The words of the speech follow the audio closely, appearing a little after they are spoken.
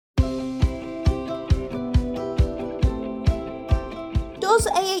Does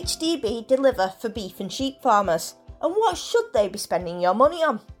AHDB deliver for beef and sheep farmers? And what should they be spending your money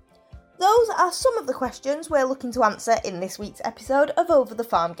on? Those are some of the questions we're looking to answer in this week's episode of Over the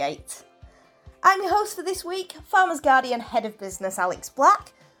Farm Gate. I'm your host for this week, Farmers Guardian Head of Business Alex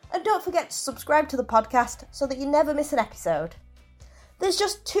Black, and don't forget to subscribe to the podcast so that you never miss an episode. There's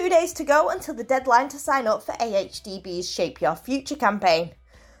just 2 days to go until the deadline to sign up for AHDB's Shape Your Future campaign.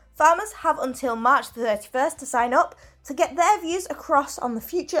 Farmers have until March the 31st to sign up to get their views across on the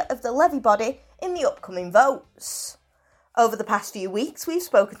future of the levy body in the upcoming votes. Over the past few weeks, we've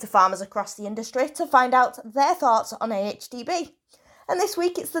spoken to farmers across the industry to find out their thoughts on AHDB, and this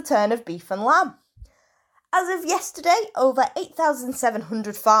week it's the turn of beef and lamb. As of yesterday, over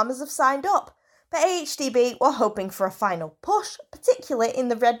 8,700 farmers have signed up, but AHDB were hoping for a final push, particularly in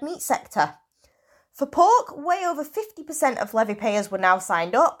the red meat sector. For pork, way over 50% of levy payers were now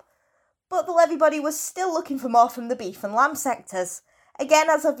signed up, but the levy body was still looking for more from the beef and lamb sectors. Again,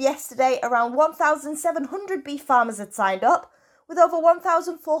 as of yesterday, around 1,700 beef farmers had signed up, with over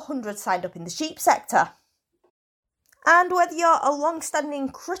 1,400 signed up in the sheep sector. And whether you're a long-standing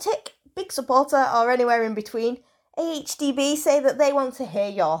critic, big supporter, or anywhere in between, AHDB say that they want to hear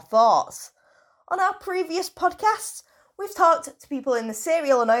your thoughts. On our previous podcasts, we've talked to people in the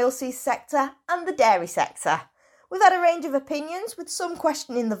cereal and oilseed sector and the dairy sector. We've had a range of opinions, with some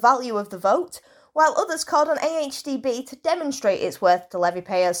questioning the value of the vote, while others called on AHDB to demonstrate its worth to levy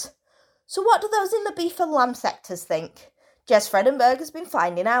payers. So what do those in the beef and lamb sectors think? Jez Fredenberg has been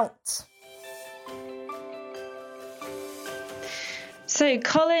finding out. So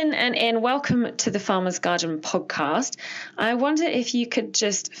Colin and Ian, welcome to the Farmers Guardian podcast. I wonder if you could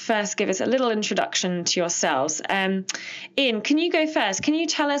just first give us a little introduction to yourselves. Ian, can you go first? Can you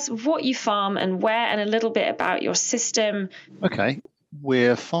tell us what you farm and where, and a little bit about your system? Okay,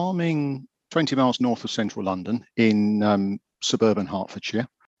 we're farming 20 miles north of central London in suburban Hertfordshire.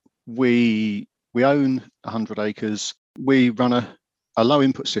 We own 100 acres. We run a low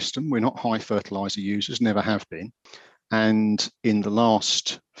input system. We're not high fertiliser users, never have been. And in the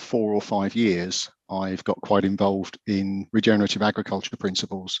last 4 or 5 years, I've got quite involved in regenerative agriculture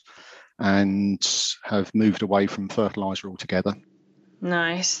principles and have moved away from fertiliser altogether.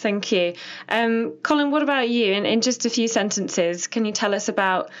 Nice, thank you. Colin, what about you? In just a few sentences, can you tell us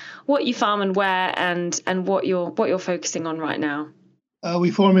about what you farm and where, and what you're focusing on right now?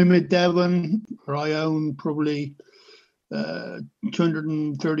 We farm in Mid Devon, where I own probably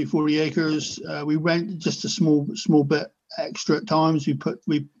 230, 40 acres. We rent just a small bit extra at times.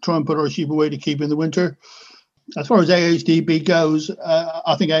 We try and put our sheep away to keep in the winter. As far as AHDB goes,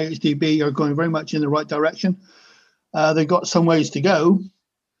 I think AHDB are going very much in the right direction. They've got some ways to go,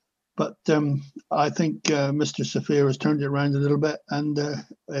 but I think Mr. Safir has turned it around a little bit, and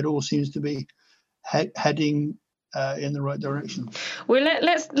it all seems to be heading in the right direction. Well,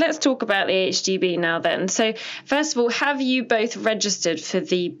 let's talk about the AHDB now then. So first of all, have you both registered for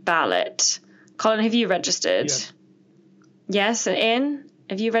the ballot? Colin, have you registered? Yes, and Ian,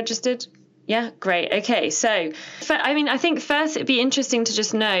 have you registered? Yeah, great. Okay, so I think first it'd be interesting to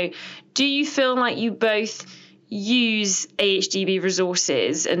just know, do you feel like you both use AHDB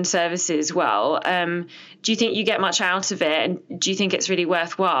resources and services well? Do you think you get much out of it, and do you think it's really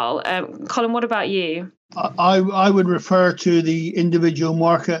worthwhile? Colin, what about you? I would refer to the individual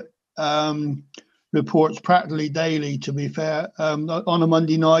market reports practically daily, to be fair. On a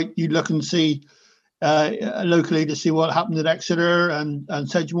Monday night, you look and see locally to see what happened at Exeter and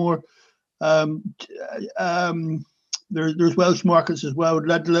Sedgemoor. There's Welsh markets as well,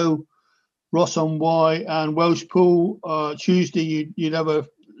 Ludlow, Ross-on-Wye and Welsh Pool. Tuesday, you'd have a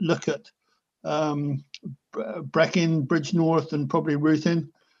look at Brecon, Bridge North, and probably Ruthin,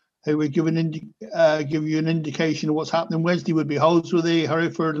 who would give you an indication of what's happening. Wednesday would be Holsworthy,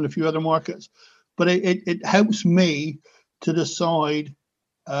 Hereford, and a few other markets. But it helps me to decide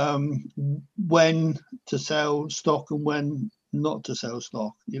when to sell stock and when not to sell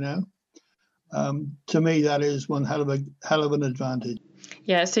stock. To me, that is one hell of an advantage.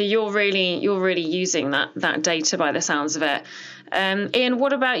 Yeah, so you're really using that data by the sounds of it. Ian,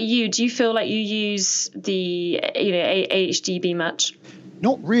 what about you? Do you feel like you use the AHDB much?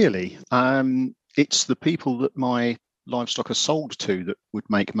 Not really. It's the people that my livestock are sold to that would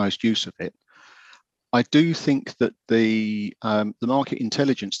make most use of it. I do think that the market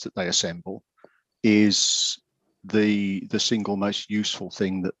intelligence that they assemble is the single most useful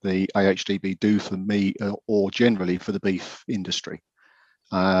thing that the AHDB do for me, or generally for the beef industry.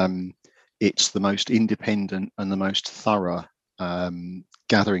 It's the most independent and the most thorough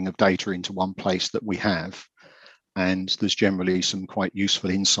gathering of data into one place that we have. And there's generally some quite useful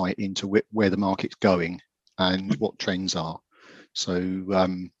insight into where the market's going and what trends are. So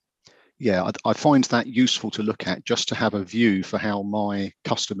I find that useful to look at, just to have a view for how my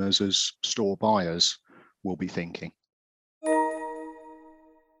customers as store buyers will be thinking.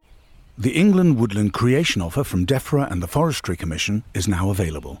 The England Woodland Creation Offer from DEFRA and the Forestry Commission is now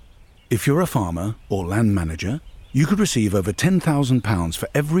available. If you're a farmer or land manager, you could receive over £10,000 for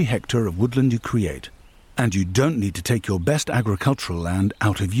every hectare of woodland you create. And you don't need to take your best agricultural land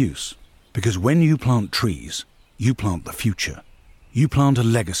out of use. Because when you plant trees, you plant the future. You plant a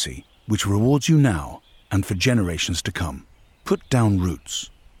legacy which rewards you now and for generations to come. Put down roots.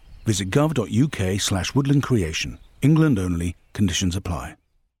 Visit gov.uk/woodland creation. England only. Conditions apply.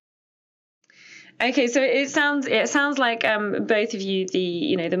 Okay, so it sounds like both of you,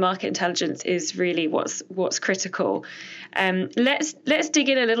 the market intelligence is really what's critical. Let's dig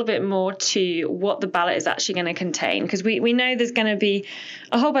in a little bit more to what the ballot is actually going to contain, because we know there's going to be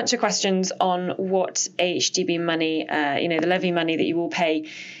a whole bunch of questions on what AHDB money, the levy money that you will pay,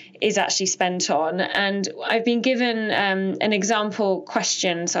 is actually spent on. And I've been given an example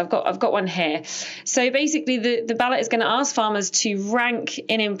question, so I've got one here. So basically the ballot is going to ask farmers to rank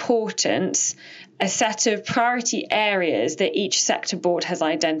in importance a set of priority areas that each sector board has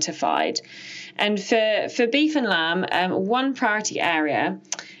identified. And for beef and lamb, one priority area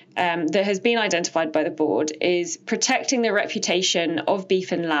that has been identified by the board is protecting the reputation of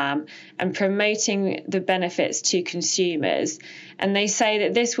beef and lamb and promoting the benefits to consumers. And they say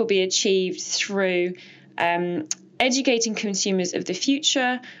that this will be achieved through educating consumers of the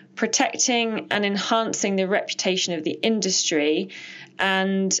future, protecting and enhancing the reputation of the industry,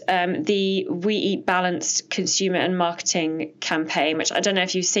 and the We Eat Balanced consumer and marketing campaign, which I don't know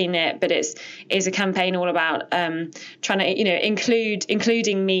if you've seen it, but is a campaign all about trying to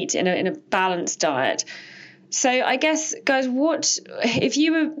including meat in a balanced diet. So I guess, guys, what if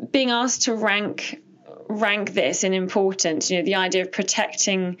you were being asked to rank this in importance? The idea of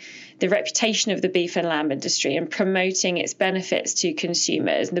protecting the reputation of the beef and lamb industry and promoting its benefits to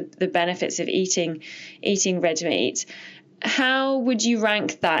consumers, the benefits of eating red meat. How would you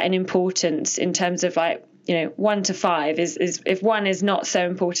rank that in importance in terms of 1 to 5? Is if 1 is not so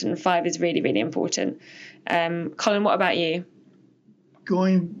important and 5 is really, really important? Colin, what about you?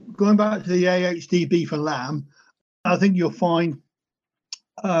 Going back to the AHD beef and lamb, I think you'll find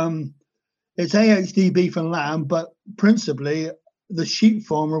it's AHD beef and lamb, but principally the sheep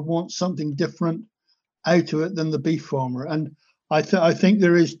farmer wants something different out of it than the beef farmer. And I think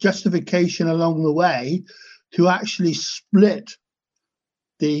there is justification along the way to actually split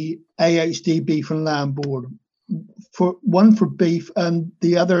the AHD beef and lamb board, for beef and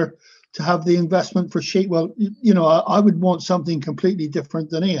the other to have the investment for sheep. Well, I would want something completely different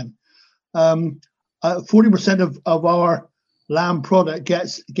than Ian. 40% of our lamb product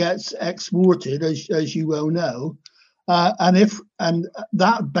gets exported, as you well know, and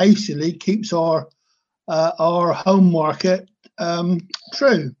that basically keeps our home market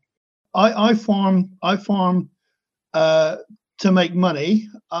true. I farm to make money.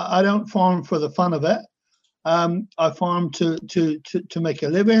 I don't farm for the fun of it. I farm to make a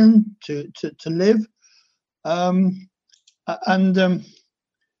living, to live, and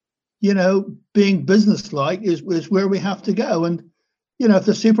being businesslike is where we have to go. And if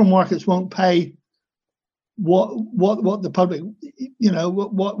the supermarkets won't pay what the public,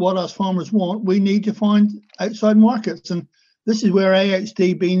 what us farmers want, we need to find outside markets. And this is where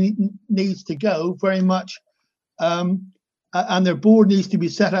AHDB needs to go very much, and their board needs to be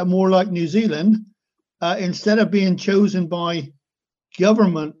set up more like New Zealand. Instead of being chosen by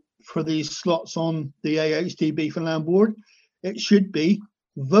government for these slots on the AHD beef and lamb board, it should be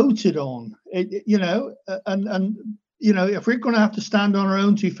voted on. If we're going to have to stand on our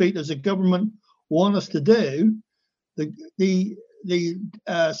own 2 feet as a government want us to do, the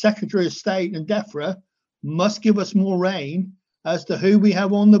Secretary of State and DEFRA must give us more rein as to who we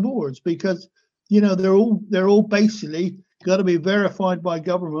have on the boards, because they're all basically got to be verified by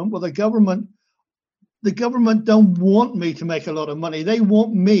government. Well, the government don't want me to make a lot of money. They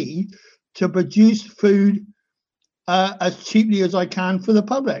want me to produce food as cheaply as I can for the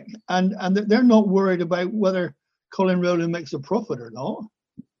public, and they're not worried about whether Colin Rowland makes a profit or not.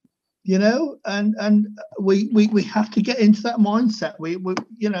 And we have to get into that mindset. We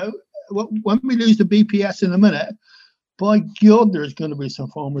when we lose the BPS in a minute, by God, there's going to be some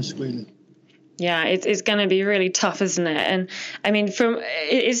farmers squealing. Yeah, it's going to be really tough, isn't it? And I mean,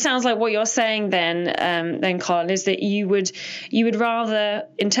 it sounds like what you're saying then, Colin, is that you would rather,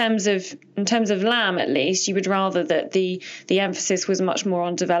 in terms of lamb at least, you would rather that the emphasis was much more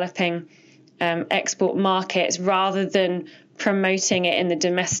on developing export markets rather than promoting it in the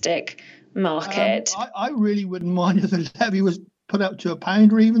domestic market. I really wouldn't mind if the levy was put up to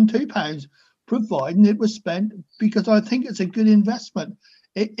 £1 or even £2, providing it was spent, because I think it's a good investment.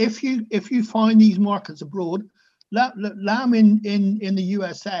 If you find these markets abroad, lamb in the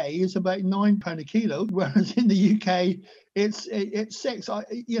USA is about £9 a kilo, whereas in the UK it's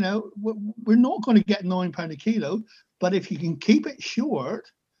 £6. We're not going to get £9 a kilo, but if you can keep it short,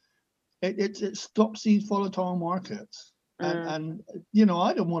 it stops these volatile markets. And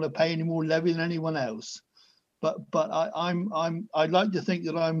I don't want to pay any more levy than anyone else, but I'd like to think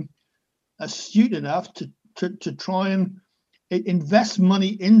that I'm astute enough to try and invest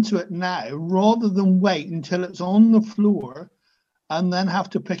money into it now rather than wait until it's on the floor and then have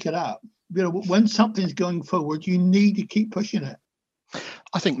to pick it up. When something's going forward, you need to keep pushing it.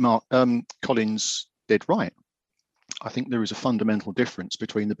 I think Mark Collins did right. I think there is a fundamental difference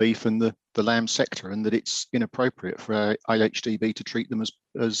between the beef and the lamb sector, and that it's inappropriate for AHDB to treat them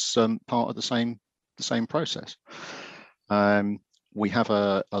as part of the same process. We have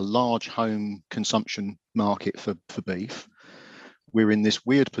a large home consumption market for beef. We're in this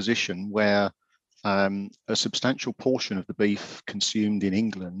weird position where a substantial portion of the beef consumed in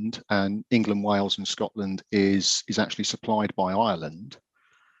England, Wales and Scotland is actually supplied by Ireland.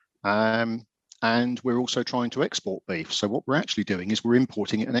 And we're also trying to export beef. So what we're actually doing is we're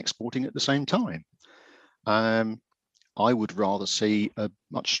importing it and exporting at the same time. I would rather see a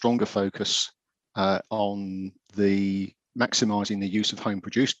much stronger focus on the maximising the use of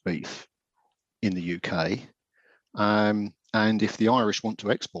home-produced beef in the UK. And if the Irish want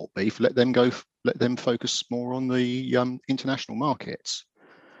to export beef, let them focus more on the international markets.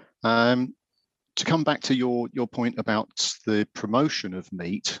 To come back to your point about the promotion of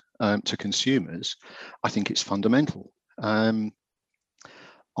meat to consumers, I think it's fundamental. I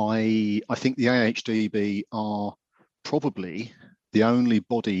think the AHDB are probably the only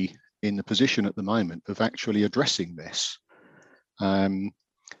body in the position at the moment of actually addressing this.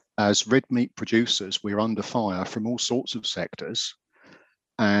 As red meat producers, we're under fire from all sorts of sectors,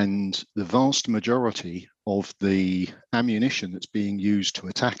 and the vast majority of the ammunition that's being used to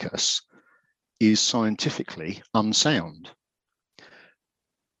attack us is scientifically unsound.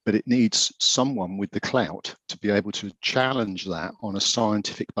 But it needs someone with the clout to be able to challenge that on a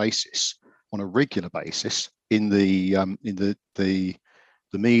scientific basis, on a regular basis, in the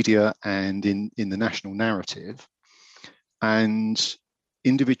media and in the national narrative. And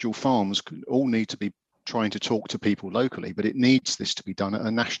individual farms all need to be trying to talk to people locally, but it needs this to be done at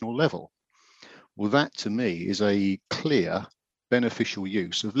a national level. Well, that to me is a clear beneficial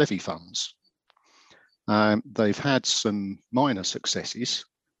use of levy funds. They've had some minor successes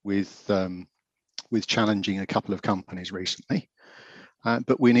with challenging a couple of companies recently,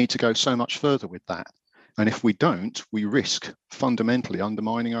 but we need to go so much further with that. And if we don't, we risk fundamentally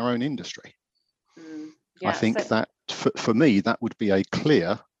undermining our own industry. Yeah, I think that for me, that would be a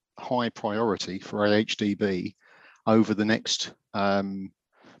clear high priority for AHDB over the next,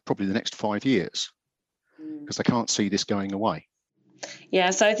 probably the next 5 years, because I can't see this going away.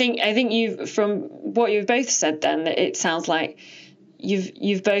 Yeah, so I think you, from what you've both said, then it sounds like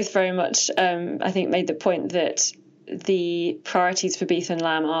you've both very much, I think, made the point that the priorities for beef and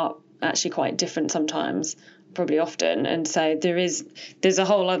lamb are actually quite different sometimes, probably often, and so there's a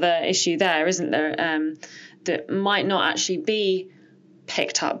whole other issue there, isn't there, that might not actually be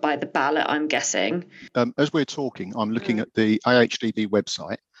picked up by the ballot, I'm guessing. As we're talking, I'm looking at the AHDB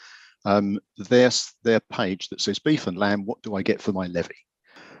website. There's their page that says beef and lamb, what do I get for my levy?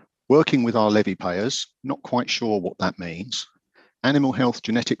 Working with our levy payers, not quite sure what that means. Animal health,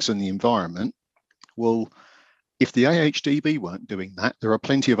 genetics and the environment. Well, if the AHDB weren't doing that, there are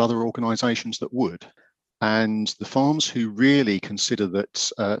plenty of other organisations that would. And the farms who really consider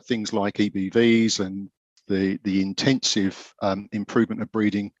that things like EBVs and the intensive improvement of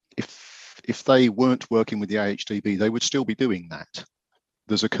breeding, if they weren't working with the AHDB, they would still be doing that.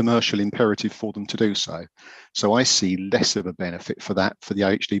 There's a commercial imperative for them to do so. So I see less of a benefit for that, for the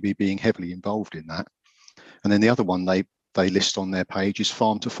AHDB being heavily involved in that. And then the other one they list on their page is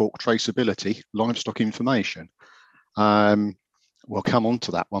farm to fork traceability, livestock information. We'll come on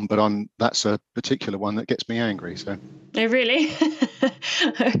to that one, but that's a particular one that gets me angry. So. Oh, really?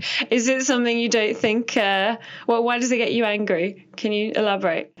 Is it something you don't think? Well, why does it get you angry? Can you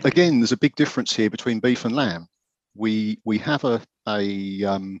elaborate? Again, there's a big difference here between beef and lamb. We have a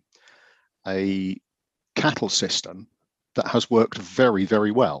cattle system that has worked very,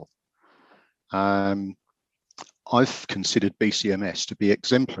 very well. I've considered BCMS to be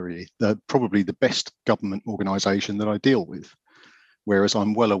exemplary, probably the best government organisation that I deal with, whereas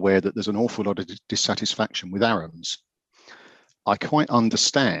I'm well aware that there's an awful lot of dissatisfaction with ARAMS. I quite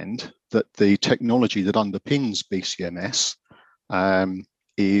understand that the technology that underpins BCMS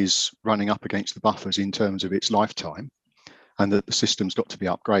is running up against the buffers in terms of its lifetime, and that the system's got to be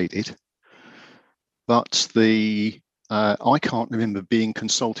upgraded. But I can't remember being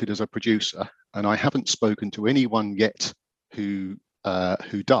consulted as a producer, and I haven't spoken to anyone yet who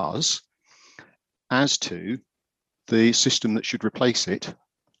does, as to the system that should replace it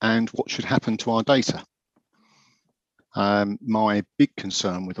and what should happen to our data. My big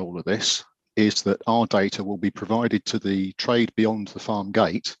concern with all of this is that our data will be provided to the trade beyond the farm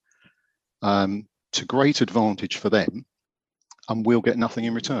gate to great advantage for them, and we'll get nothing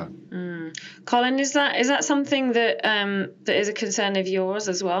in return. Colin, is that something that that is a concern of yours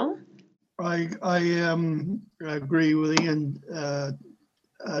as well? I agree with Ian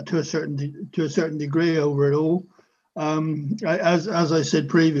to a certain degree over it all. As I said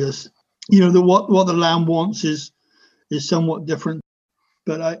previous, what the lamb wants is somewhat different.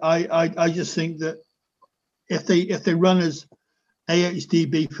 But I just think that if they run as AHD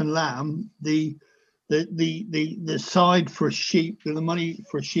beef and lamb, the side for sheep, the money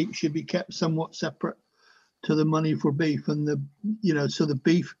for sheep should be kept somewhat separate to the money for beef, and so the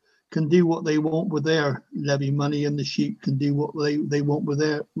beef can do what they want with their levy money, and the sheep can do what they want with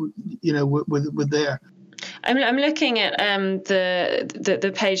their with their. I'm looking at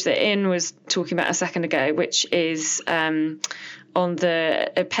the page that Ian was talking about a second ago, which is on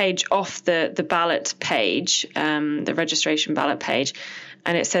a page off the ballot page, the registration ballot page,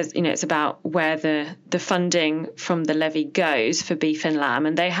 and it says it's about where the funding from the levy goes for beef and lamb,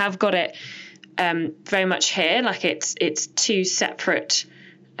 and they have got it very much here, like it's two separate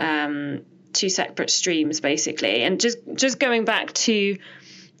streams basically. And just going back to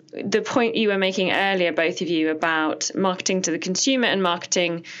the point you were making earlier, both of you, about marketing to the consumer and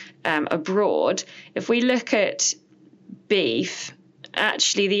marketing abroad, if we look at beef,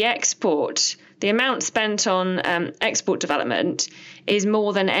 actually the amount spent on export development is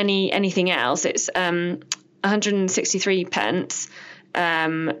more than anything else. It's 163 pence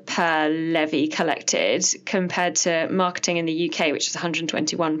per levy collected, compared to marketing in the UK, which is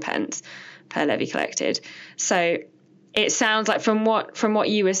 121 pence per levy collected. So it sounds like from what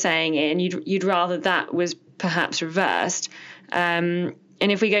you were saying, Ian, you'd rather that was perhaps reversed. And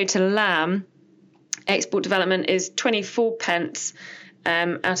if we go to lamb, export development is 24 pence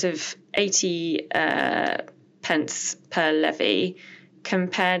out of 80 pence per levy,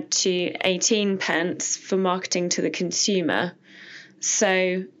 compared to 18 pence for marketing to the consumer.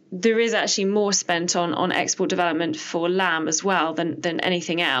 So there is actually more spent on export development for lamb as well than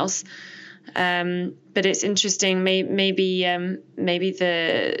anything else. But it's interesting. Maybe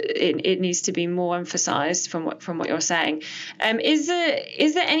it needs to be more emphasised from what you're saying. Is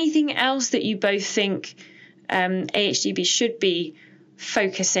there anything else that you both think AHDB should be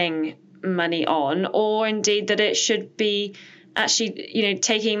focusing money on, or indeed that it should be actually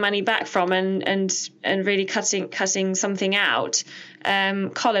taking money back from and really cutting something out?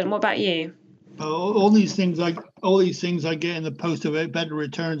 Colin, what about you? All these things I get in the post about better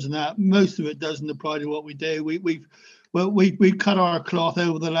returns and that, most of it doesn't apply to what we do. We've cut our cloth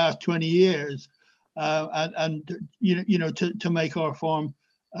over the last 20 years, and to make our farm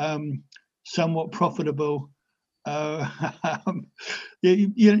somewhat profitable. Let's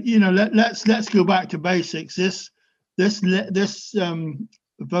go back to basics. This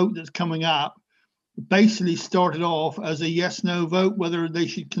vote that's coming up basically started off as a yes/no vote, whether they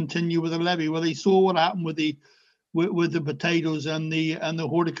should continue with the levy. Well, they saw what happened with the potatoes and the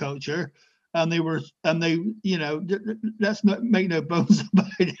horticulture, and let's not make no bones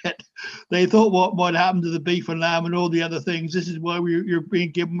about it. They thought what might happen to the beef and lamb and all the other things. This is why you're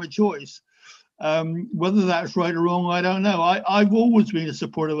being given a choice. Whether that's right or wrong, I don't know. I've always been a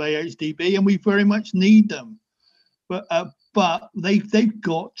supporter of AHDB, and we very much need them. But they've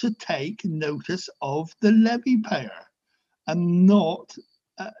got to take notice of the levy payer, and not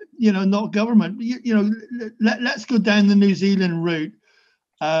government. Let's go down the New Zealand route.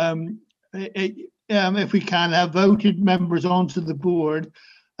 If we can have voted members onto the board,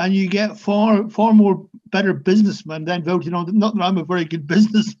 and you get far more better businessmen than voting on. Not that I'm a very good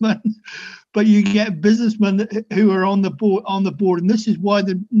businessman, but you get businessmen who are on the board. And this is why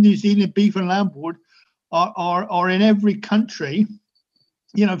the New Zealand Beef and Lamb Board are in every country.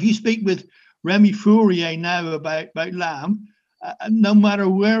 If you speak with Remy Fourier now about lamb, no matter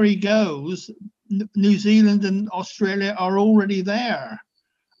where he goes, New Zealand and Australia are already there,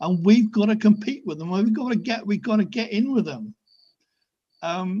 and we've got to compete with them. We've got to get in with them,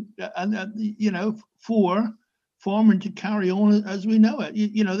 for farming to carry on as we know it.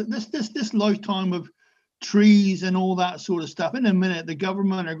 This lifetime of trees and all that sort of stuff. In a minute, the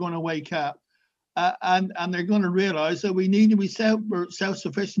government are going to wake up. and they're going to realise that we need to be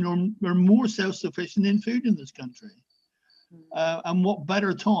self-sufficient, or we're more self-sufficient in food in this country. And what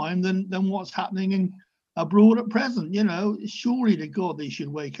better time than what's happening abroad at present? Surely to God they should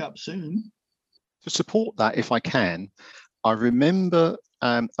wake up soon. To support that, if I can, I remember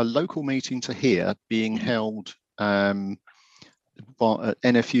a local meeting to here being held by an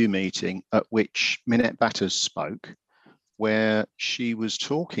NFU meeting at which Minette Batters spoke, where she was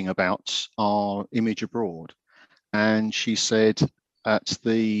talking about our image abroad. And she said at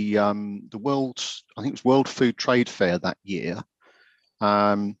the World, I think it was World Food Trade Fair that year,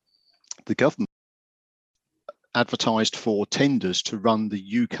 the government advertised for tenders to run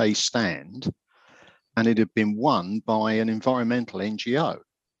the UK stand, and it had been won by an environmental NGO.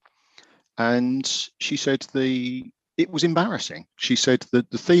 And she said it was embarrassing. She said that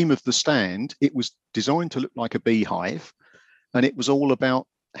the theme of the stand, it was designed to look like a beehive, and it was all about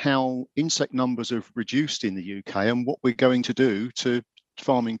how insect numbers have reduced in the UK and what we're going to do to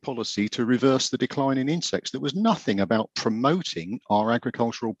farming policy to reverse the decline in insects. There was nothing about promoting our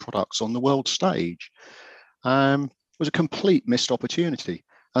agricultural products on the world stage. It was a complete missed opportunity.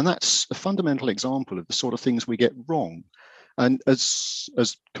 And that's a fundamental example of the sort of things we get wrong. And as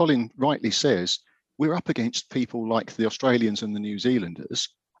Colin rightly says, we're up against people like the Australians and the New Zealanders,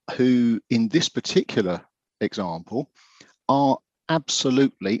 who in this particular example are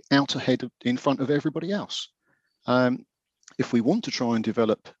absolutely out ahead in front of everybody else. If we want to try and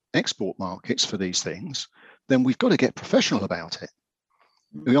develop export markets for these things, then we've got to get professional about it.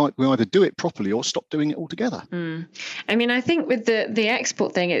 We either do it properly or stop doing it altogether. I mean, I think with the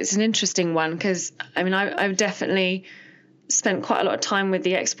export thing, it's an interesting one because, I mean, I've definitely spent quite a lot of time with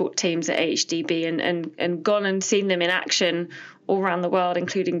the export teams at HDB and gone and seen them in action all around the world,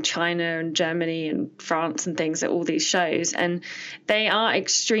 including China and Germany and France and things at all these shows. And they are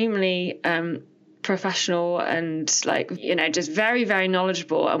extremely professional and just very, very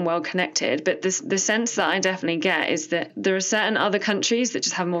knowledgeable and well connected. But the sense that I definitely get is that there are certain other countries that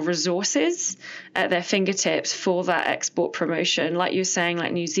just have more resources at their fingertips for that export promotion. Like you were saying,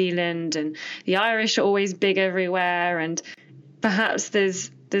 like New Zealand, and the Irish are always big everywhere. And perhaps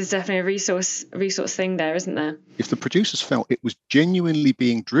there's definitely a resource thing there, isn't there? If the producers felt it was genuinely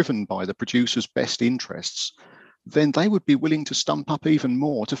being driven by the producers' best interests, then they would be willing to stump up even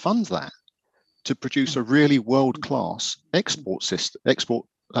more to fund that, to produce a really world-class export system,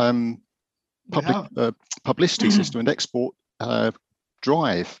 publicity system and export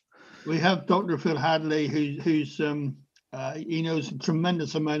drive. We have Dr. Phil Hadley, who's he knows a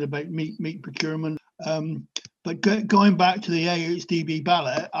tremendous amount about meat procurement. But going back to the AHDB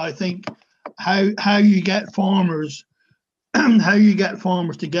ballot, I think how you get farmers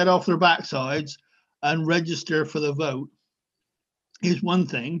to get off their backsides and register for the vote is one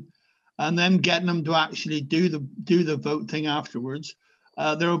thing, and then getting them to actually do the vote thing afterwards.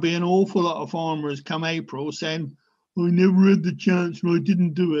 There will be an awful lot of farmers come April saying, "I never had the chance, or I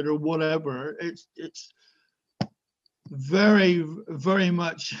didn't do it," or whatever. It's very, very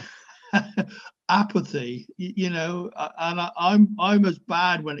much apathy, and I'm as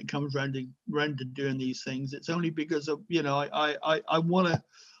bad when it comes round to doing these things. It's only because of I want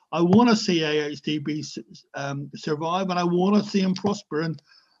to see AHDB survive, and I want to see them prosper, and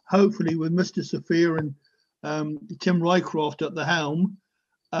hopefully with Mr. Sophia and Tim Rycroft at the helm,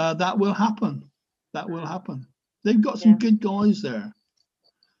 that will happen. They've got some good guys there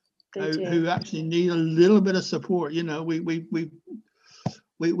who actually need a little bit of support.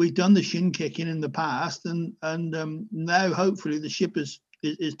 We've done the shin kicking in the past, and now hopefully the ship is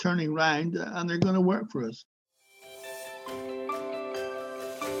turning round and they're going to work for us.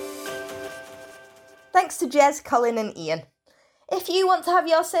 Thanks to Jez, Colin and Ian. If you want to have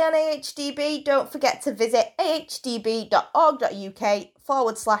your say on AHDB, don't forget to visit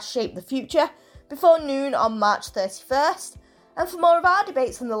ahdb.org.uk/shape the future before noon on March 31st. And for more of our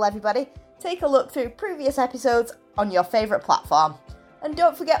debates on the Levy Body, take a look through previous episodes on your favourite platform. And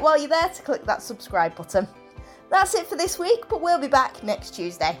don't forget while you're there to click that subscribe button. That's it for this week, but we'll be back next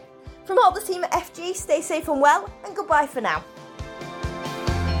Tuesday. From all the team at FG, stay safe and well, and goodbye for now.